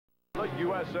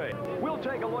USA. We'll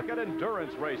take a look at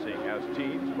endurance racing as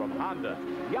teams from Honda,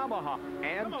 Yamaha,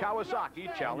 and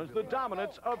Kawasaki challenge the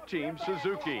dominance of Team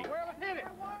Suzuki.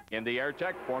 In the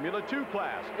Airtech Formula 2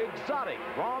 class, exotic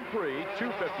Grand Prix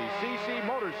 250cc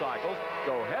motorcycles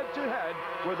go head-to-head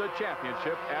with a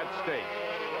championship at stake.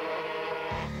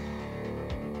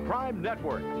 Prime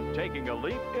Network, taking a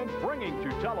leap in bringing to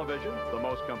television the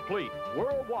most complete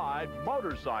worldwide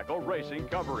motorcycle racing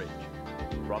coverage.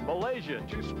 From Malaysia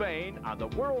to Spain on the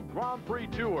World Grand Prix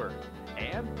Tour,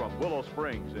 and from Willow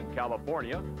Springs in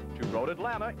California to Road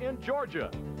Atlanta in Georgia,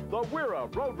 the WERA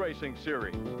Road Racing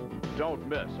Series. Don't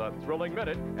miss a thrilling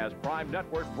minute as Prime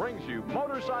Network brings you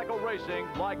motorcycle racing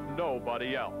like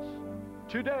nobody else.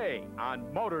 Today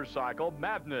on Motorcycle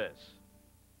Madness.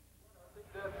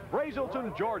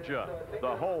 Brazelton, Georgia,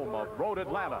 the home of Road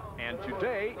Atlanta, and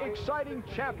today, exciting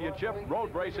championship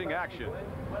road racing action.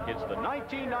 It's the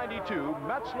 1992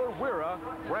 Metzler WERA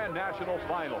Grand National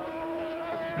Final.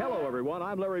 Hello, everyone.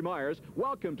 I'm Larry Myers.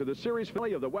 Welcome to the series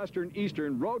finale of the Western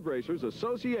Eastern Road Racers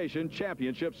Association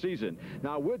Championship season.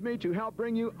 Now, with me to help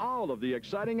bring you all of the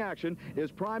exciting action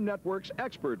is Prime Network's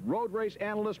expert road race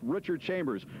analyst, Richard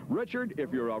Chambers. Richard,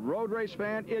 if you're a road race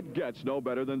fan, it gets no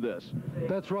better than this.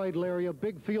 That's right, Larry. A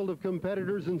big field of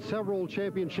competitors and several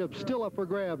championships still up for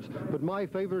grabs. But my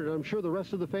favorite, and I'm sure the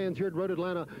rest of the fans here at Road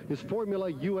Atlanta, is Formula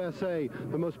USA,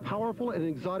 the most powerful and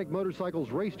exotic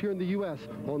motorcycles raced here in the U.S.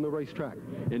 on the racetrack.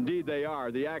 Indeed they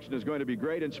are. The action is going to be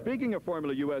great. And speaking of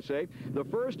Formula USA, the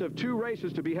first of two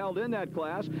races to be held in that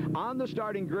class on the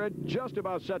starting grid, just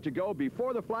about set to go.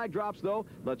 Before the flag drops, though,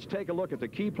 let's take a look at the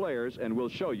key players, and we'll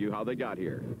show you how they got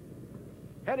here.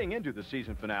 Heading into the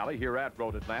season finale here at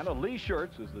Road Atlanta, Lee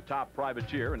Schertz is the top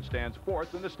privateer and stands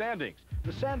fourth in the standings.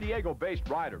 The San Diego-based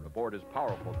rider aboard his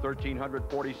powerful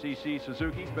 1340cc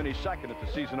Suzuki finished second at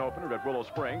the season opener at Willow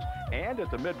Springs, and at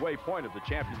the midway point of the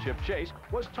championship chase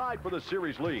was tied for the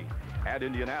series lead. At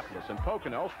Indianapolis and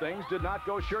Pocono, things did not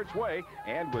go Schertz's way,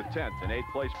 and with 10th and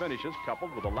 8th place finishes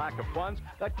coupled with a lack of funds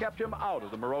that kept him out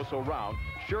of the Moroso round,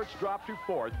 Schertz dropped to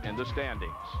fourth in the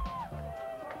standings.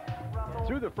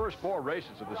 Through the first four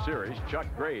races of the series, Chuck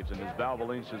Graves in his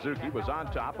Valvoline Suzuki was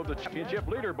on top of the championship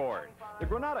leaderboard. The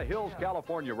Granada Hills,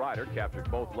 California rider captured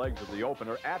both legs of the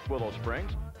opener at Willow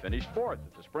Springs, finished fourth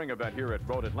at the spring event here at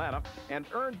Road Atlanta, and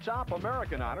earned top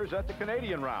American honors at the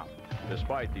Canadian round.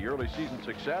 Despite the early season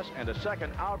success and a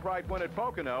second outright win at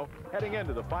Pocono, heading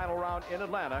into the final round in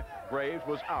Atlanta, Graves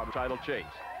was out of title chase.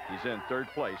 He's in third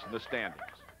place in the standings.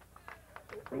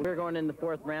 We were going in the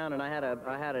fourth round, and I had a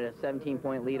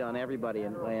 17-point lead on everybody,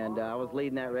 and I was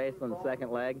leading that race on the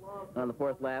second leg. And on the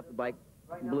fourth lap, the bike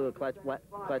blew a clutch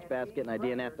basket, and I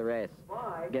DNF'd the race,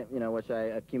 which I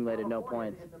accumulated no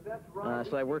points.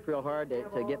 So I worked real hard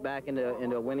to get back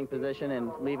into a winning position, and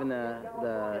leaving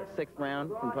the sixth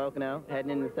round from Pocono,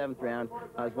 heading into the seventh round,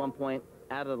 I was 1 point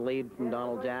out of the lead from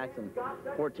Donald Jackson,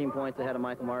 14 points ahead of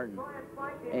Michael Martin.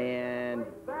 And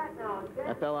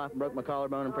I fell off and broke my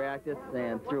collarbone in practice,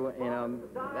 and threw,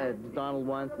 Donald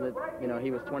once that,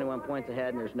 he was 21 points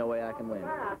ahead, and there's no way I can win.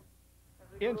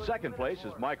 In second place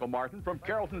is Michael Martin from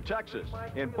Carrollton, Texas.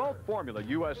 In both Formula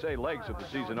USA legs of the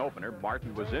season opener,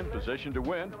 Martin was in position to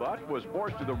win, but was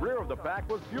forced to the rear of the pack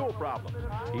with fuel problems.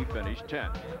 He finished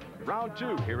 10th. Round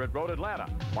two here at Road Atlanta.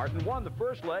 Martin won the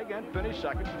first leg and finished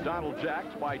second to Donald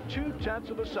Jacks by 0.2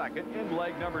 of a second in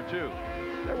leg number two.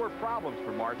 There were problems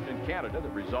for Martin in Canada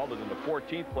that resulted in the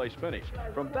 14th place finish.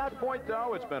 From that point,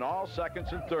 though, it's been all seconds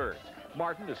and thirds.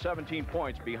 Martin is 17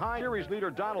 points behind series leader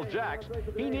Donald Jacks.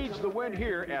 He needs the win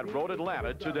here at Road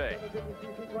Atlanta today.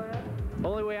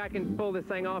 Only way I can pull this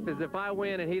thing off is if I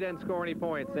win and he doesn't score any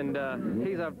points. And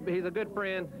he's a good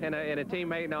friend and a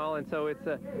teammate and all, and so it's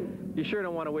you sure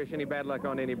don't want to wish any bad luck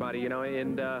on anybody,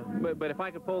 And but if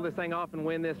I could pull this thing off and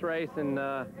win this race, and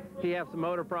he have some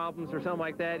motor problems or something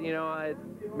like that,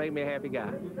 it'd make me a happy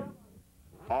guy.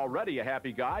 Already a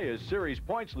happy guy is series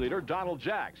points leader Donald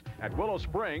Jacks. At Willow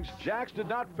Springs, Jacks did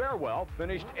not fare well,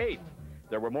 finished 8th.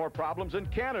 There were more problems in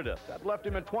Canada. That left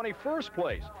him in 21st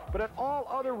place. But at all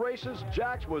other races,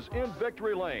 Jacks was in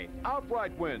victory lane.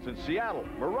 Outright wins in Seattle,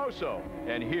 Moroso,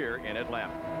 and here in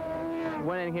Atlanta.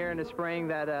 Winning here in the spring,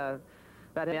 that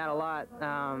hit me out a lot.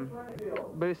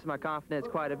 Boosted my confidence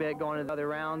quite a bit going into the other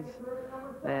rounds.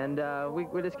 And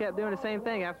we just kept doing the same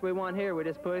thing. After we won here, we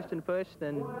just pushed and pushed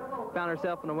and found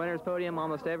ourselves on the winner's podium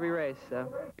almost every race.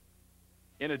 So.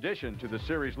 In addition to the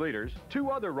series leaders,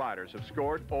 two other riders have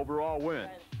scored overall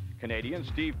wins. Canadian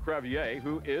Steve Crevier,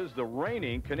 who is the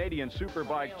reigning Canadian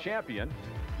Superbike champion,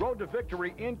 rode to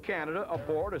victory in Canada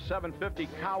aboard a 750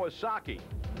 Kawasaki.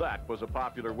 That was a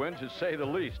popular win, to say the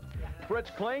least.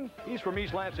 Fritz Kling, he's from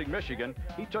East Lansing, Michigan.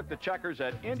 He took the checkers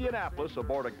at Indianapolis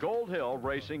aboard a Gold Hill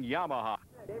Racing Yamaha.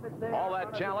 All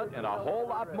that talent and a whole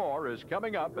lot more is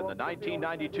coming up in the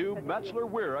 1992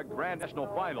 Metzler-Wira Grand National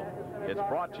Final. It's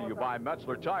brought to you by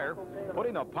Metzler Tire,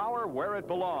 putting the power where it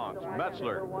belongs.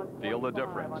 Metzler, feel the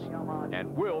difference.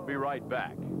 And we'll be right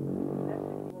back.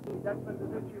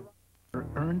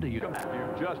 Earned a If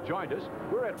you've just joined us,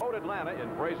 we're at Road Atlanta in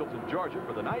Brazelton, Georgia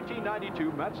for the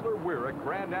 1992 Metzler-Wira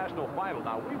Grand National Final.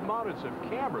 Now, we've mounted some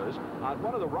cameras on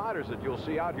one of the riders that you'll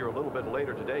see out here a little bit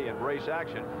later today in race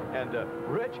action. And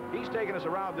Rich, he's taking us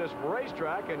around this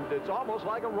racetrack, and it's almost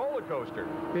like a roller coaster.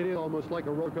 It is almost like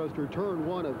a roller coaster. Turn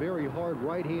one, a very hard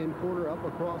right-hand corner up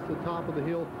across the top of the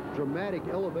hill. Dramatic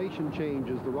elevation change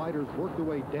as the riders work their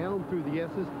way down through the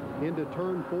S's into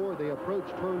turn 4. They approach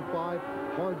turn 5.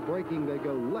 Hard braking, they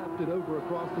go left and over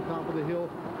across the top of the hill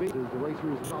as the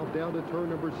racers drop down to turn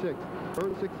number 6.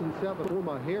 Turn 6 and 7 form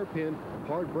a hairpin.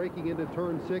 Hard braking into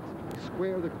turn 6,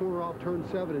 square the corner off turn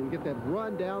 7 and get that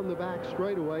run down the back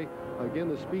straightaway. Again,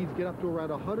 the speeds get up to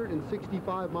around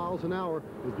 165 miles an hour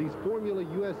as these Formula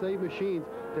USA machines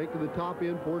take to the top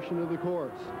end portion of the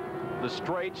course. The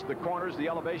straights, the corners, the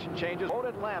elevation changes. Road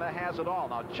Atlanta has it all.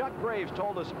 Now, Chuck Graves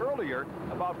told us earlier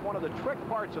about one of the trick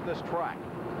parts of this track.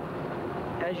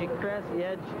 As you crest the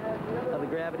edge of the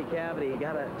gravity cavity, you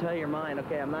got to tell your mind,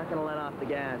 okay, I'm not going to let off the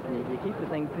gas. And if you keep the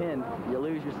thing pinned, you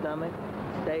lose your stomach,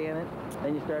 stay in it.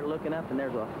 Then you start looking up, and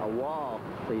there's a wall.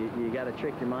 So you got to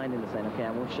trick your mind into saying, okay,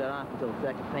 I won't shut off until the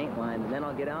second paint line, and then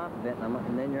I'll get off of it,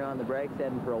 and then you're on the brakes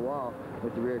heading for a wall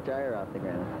with the rear tire off the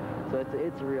ground. So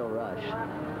it's a real rush.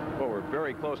 Well, we're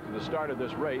very close to the start of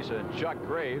this race, and Chuck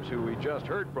Graves, who we just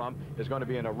heard from, is going to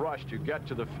be in a rush to get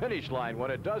to the finish line when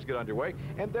it does get underway.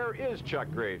 And there is Chuck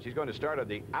Graves. He's going to start on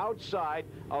the outside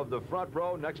of the front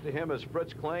row. Next to him is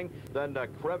Fritz Kling. Then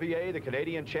Crevier, the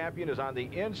Canadian champion, is on the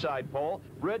inside pole.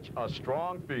 Rich, a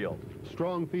strong field.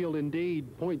 Strong field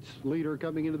indeed. Points leader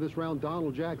coming into this round,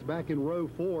 Donald Jacks, back in row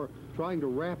 4, trying to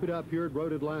wrap it up here at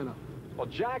Road Atlanta. Well,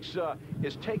 Jacks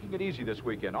is taking it easy this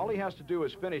weekend. All he has to do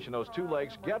is finish in those 2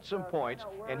 legs, get some points,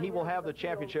 and he will have the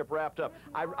championship wrapped up.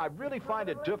 I really find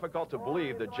it difficult to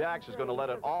believe that Jacks is going to let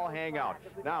it all hang out.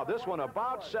 Now, this one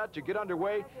about set to get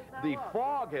underway. The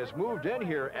fog has moved in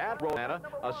here at Road Atlanta.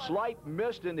 A slight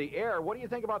mist in the air. What do you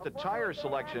think about the tire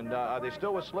selection? Are they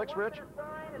still with slicks, Rich?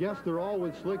 Yes, they're all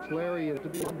with slicks, Larry. It's to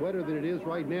be wetter than it is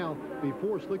right now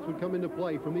before slicks would come into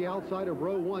play. From the outside of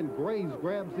row 1, Graves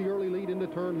grabs the early lead into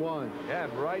turn 1.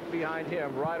 And right behind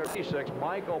him, rider 36,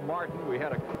 Michael Martin. We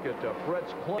had a look at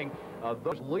Fritz Kling.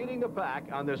 Those leading the pack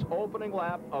on this opening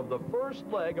lap of the first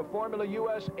leg of Formula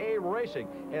USA racing.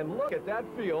 And look at that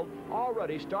field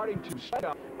already starting to set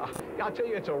up. I'll tell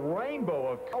you, it's a rainbow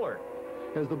of color.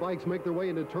 As the bikes make their way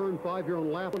into turn 5 here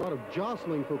on lap, a lot of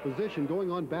jostling for position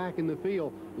going on back in the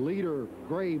field. Leader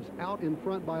Graves out in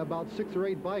front by about 6 or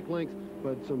 8 bike lengths,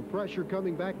 but some pressure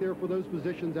coming back there for those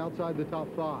positions outside the top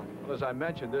 5. Well, as I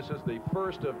mentioned, this is the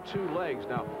first of 2 legs.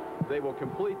 Now, they will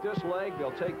complete this leg.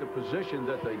 They'll take the position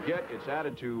that they get. It's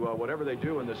added to whatever they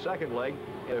do in the second leg.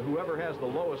 Whoever has the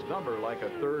lowest number, like a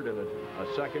third and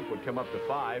a second, would come up to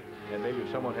 5. And maybe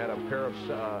if someone had a pair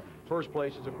of first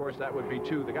places, of course, that would be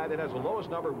 2. The guy that has the lowest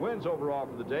number wins overall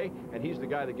for the day, and he's the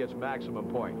guy that gets maximum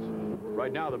points.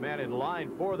 Right now, the man in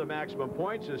line for the maximum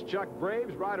points is Chuck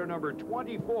Graves, rider number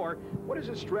 24. What is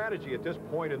his strategy at this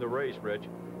point in the race, Rich?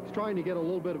 He's trying to get a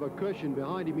little bit of a cushion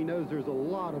behind him. He knows there's a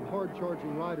lot of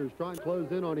hard-charging riders trying to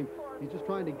close in on him. He's just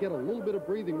trying to get a little bit of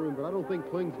breathing room, but I don't think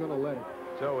Kling's going to let it.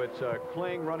 So it's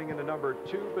Kling running into number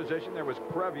 2 position. There was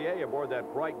Crevier aboard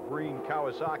that bright green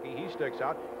Kawasaki. He sticks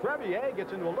out. Crevier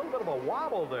gets into a little bit of a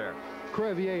wobble there.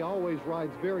 Crevier always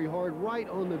rides very hard right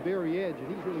on the very edge,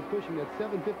 and he's really pushing that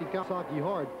 750 Kawasaki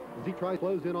hard as he tries to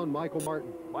close in on Michael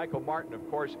Martin. Michael Martin, of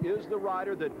course, is the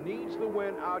rider that needs the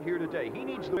win out here today. He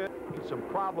needs the win. He needs some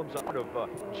problems out of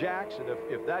Jacks, and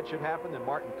if that should happen, then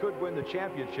Martin could win the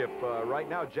championship. Right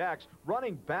now, Jacks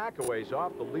running back a ways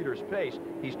off the leader's pace.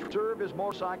 He's served his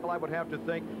motorcycle, I would have to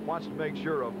think, wants to make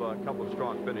sure of a couple of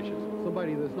strong finishes.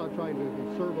 Somebody that's not trying to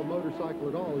conserve a motorcycle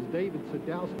at all is David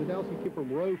Sadowski. Sadowski came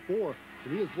from row 4,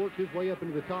 and he has worked his way up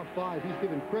into the top 5. He's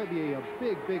given Crevier a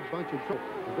big bunch of trouble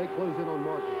as they close in on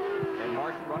Martin. And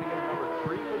Martin running in number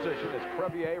 3 position. It's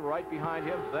Crevier right behind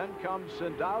him. Then comes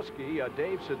Sadowski,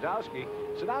 Dave Sadowski.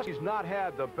 Sadowski's not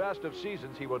had the best of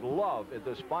seasons. He would love at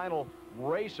this final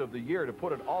race of the year to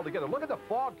put it all together. Look at the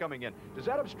fog coming in. Does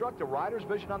that obstruct the rider's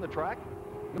vision on the track?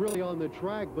 really on the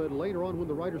track, but later on when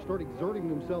the riders start exerting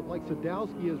themselves like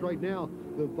Sadowski is right now,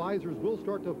 the visors will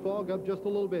start to fog up just a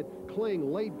little bit.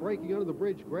 Kling, late braking under the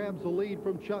bridge, grabs the lead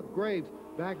from Chuck Graves.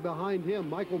 Back behind him,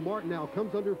 Michael Martin now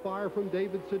comes under fire from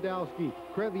David Sadowski.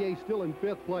 Crevier still in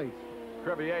 5th place.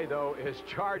 Crevier, though, is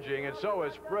charging, and so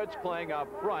is Fritz Kling up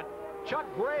front. Chuck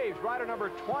Graves, rider number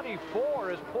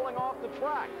 24, is pulling off the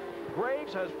track.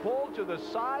 Graves has pulled to the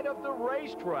side of the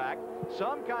racetrack.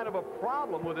 Some kind of a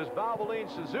problem with his Valvoline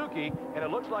Suzuki, and it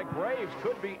looks like Graves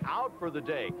could be out for the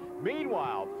day.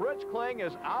 Meanwhile, Fritz Kling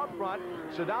is out front.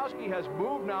 Sadowski has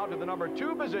moved now to the number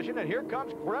 2 position, and here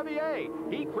comes Crevier.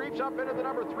 He creeps up into the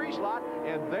number 3 slot,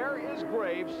 and there is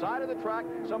Graves, side of the track.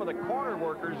 Some of the corner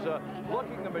workers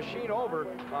looking the machine over.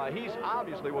 He's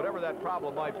obviously, whatever that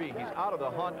problem might be, he's out of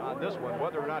the hunt on this one.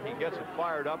 Whether or not he gets it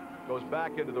fired up, goes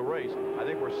back into the race. I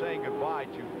think we're saying goodbye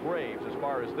to Graves as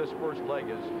far as this first leg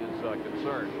is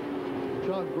concerned.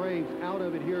 Chuck Graves out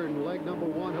of it here in leg number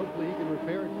 1. Hopefully he can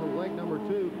repair it for leg number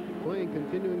 2. Kling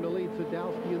continuing to lead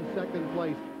Sadowski in 2nd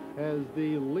place as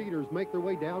the leaders make their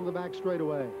way down the back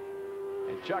straightaway.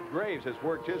 And Chuck Graves has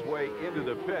worked his way into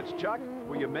the pits. Chuck,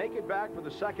 will you make it back for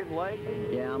the 2nd leg?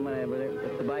 Yeah, I'm going to,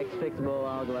 if the bike's fixable,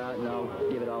 I'll go out and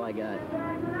I'll give it all I got.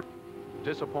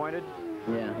 Disappointed?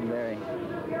 Yeah, very.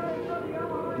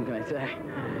 What can I say?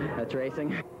 That's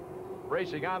racing.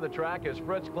 Racing on the track is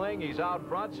Fritz Kling. He's out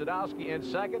front. Sadowski in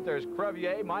 2nd. There's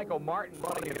Crevier, Michael Martin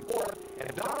running in 4th.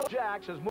 And Donald Jacks has moved